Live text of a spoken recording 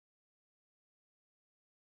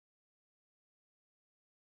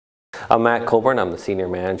I'm Matt Colburn. I'm the Senior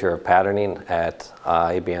Manager of Patterning at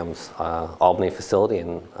IBM's Albany facility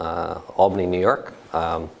in Albany, New York.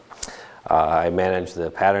 I manage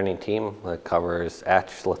the patterning team that covers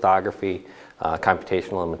etch, lithography,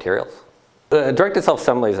 computational, and materials. Directed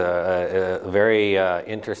self-assembly is a very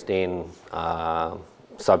interesting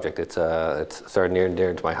subject. It's sort of near and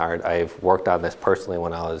dear to my heart. I've worked on this personally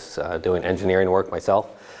when I was doing engineering work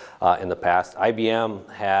myself. In the past. IBM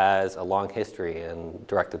has a long history in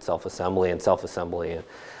directed self-assembly and self-assembly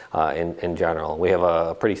in general. We have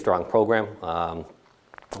a pretty strong program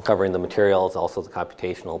covering the materials, also the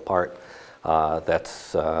computational part.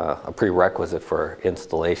 That's a prerequisite for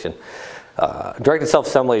installation. Directed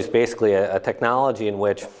self-assembly is basically a technology in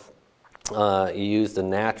which you use the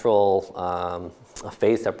natural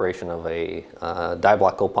phase separation of a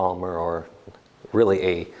diblock copolymer, or really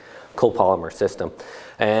a copolymer system.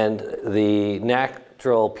 And the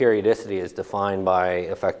natural periodicity is defined by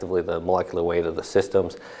effectively the molecular weight of the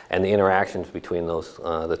systems and the interactions between those,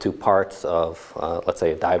 the two parts of, let's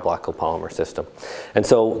say, a diblock copolymer system. And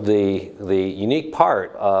so the unique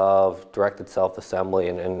part of directed self-assembly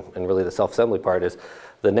and really the self-assembly part is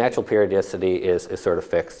the natural periodicity is sort of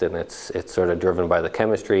fixed, and it's sort of driven by the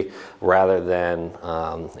chemistry rather than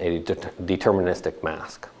a deterministic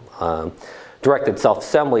mask. Directed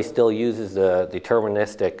self-assembly still uses the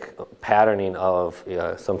deterministic patterning of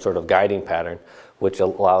some sort of guiding pattern, which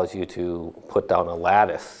allows you to put down a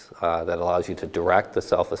lattice that allows you to direct the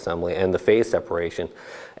self-assembly and the phase separation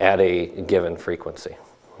at a given frequency.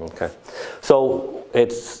 Okay, so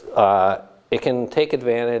it can take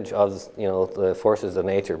advantage of the forces of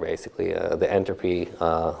nature, basically the entropy,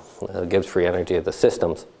 Gibbs free energy of the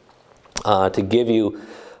systems, to give you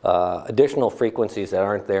additional frequencies that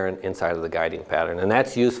aren't there inside of the guiding pattern. And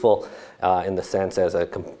that's useful in the sense as a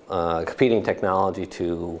competing technology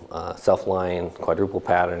to self-line quadruple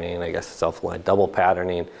patterning, I guess self-line double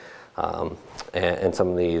patterning, and some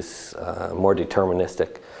of these more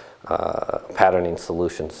deterministic patterning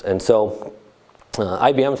solutions. And so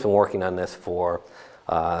IBM's been working on this for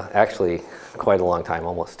actually quite a long time,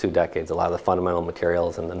 almost 2 decades. A lot of the fundamental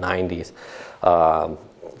materials in the 90s.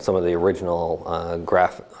 Some of the original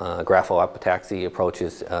graphoepitaxy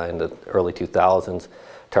approaches in the early 2000s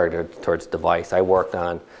targeted towards device. I worked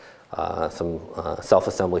on some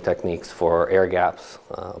self-assembly techniques for air gaps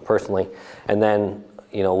personally. And then,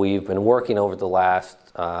 we've been working over the last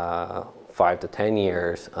 5 to 10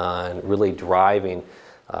 years on really driving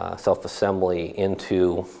self-assembly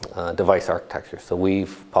into device architecture. So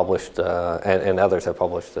we've published, and others have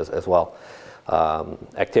published as well,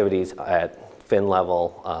 activities at fin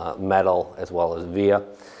level, metal, as well as via.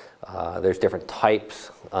 There's different types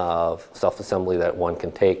of self-assembly that one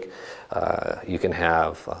can take. You can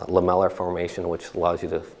have lamellar formation, which allows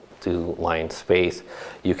you to line space.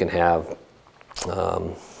 You can have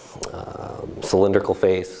cylindrical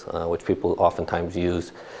phase, which people oftentimes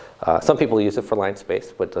use. Some people use it for line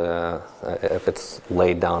space, but if it's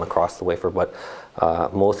laid down across the wafer. But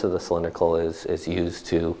most of the cylindrical is used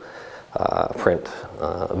to print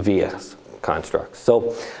via constructs.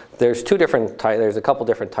 So there's there's a couple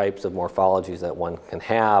different types of morphologies that one can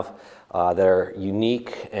have that are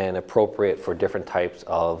unique and appropriate for different types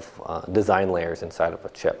of design layers inside of a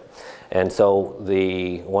chip. And so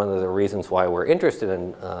one of the reasons why we're interested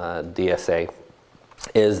in DSA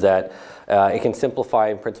is that it can simplify,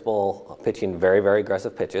 in principle, pitching very, very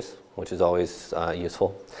aggressive pitches, which is always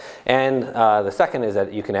useful. And the second is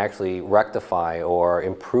that you can actually rectify or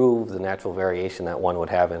improve the natural variation that one would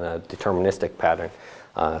have in a deterministic pattern.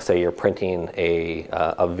 Say you're printing a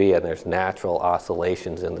via and there's natural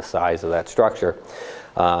oscillations in the size of that structure.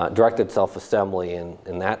 Directed self-assembly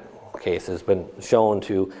in that case has been shown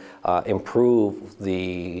to improve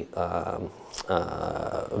the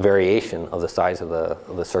variation of the size of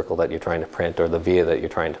the circle that you're trying to print, or the via that you're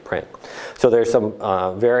trying to print. So there's some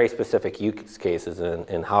very specific use cases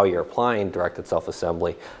in how you're applying directed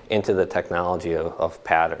self-assembly into the technology of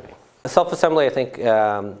patterning. Self-assembly, I think,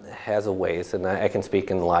 has a ways, and I can speak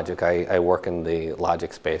in logic. I work in the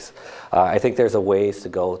logic space. I think there's a ways to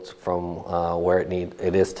go from where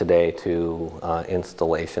it is today to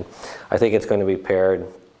installation. I think it's going to be paired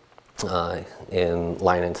in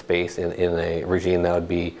line and space in a regime that would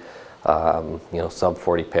be sub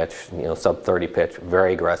 40 pitch, sub 30 pitch,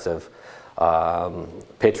 very aggressive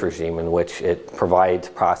pitch regime in which it provides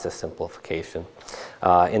process simplification.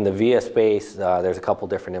 In the via space, there's a couple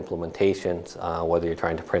different implementations, whether you're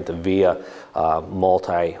trying to print a via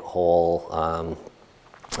multi-hole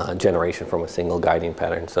generation from a single guiding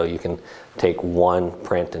pattern. So you can take one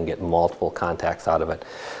print and get multiple contacts out of it.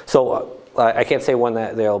 So I can't say when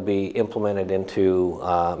that they'll be implemented into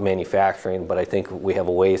manufacturing, but I think we have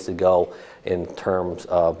a ways to go in terms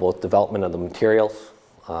of both development of the materials,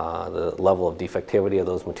 the level of defectivity of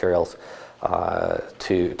those materials,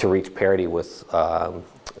 to reach parity with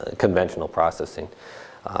conventional processing.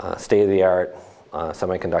 State-of-the-art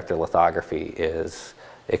semiconductor lithography is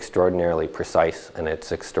extraordinarily precise, and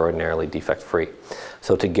it's extraordinarily defect-free.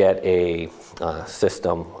 So to get a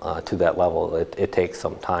system to that level, it takes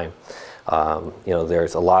some time. You know,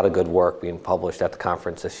 there's a lot of good work being published at the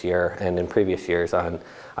conference this year and in previous years on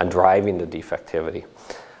driving the defectivity.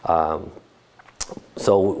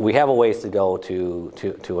 So we have a ways to go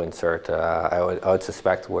to insert. I would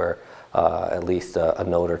suspect we're at least a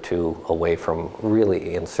node or two away from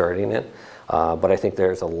really inserting it. But I think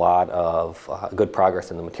there's a lot of good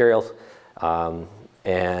progress in the materials,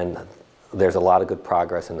 and there's a lot of good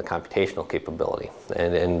progress in the computational capability.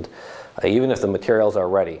 And even if the materials are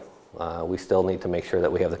ready, we still need to make sure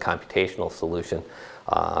that we have the computational solution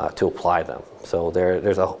to apply them. So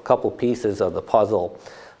there's a couple pieces of the puzzle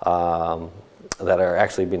that are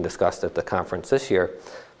actually being discussed at the conference this year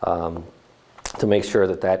to make sure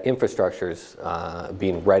that that infrastructure is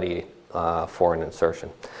being ready for an insertion.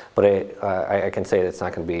 But I can say that it's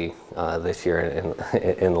not going to be this year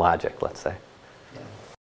in logic, let's say. Yeah.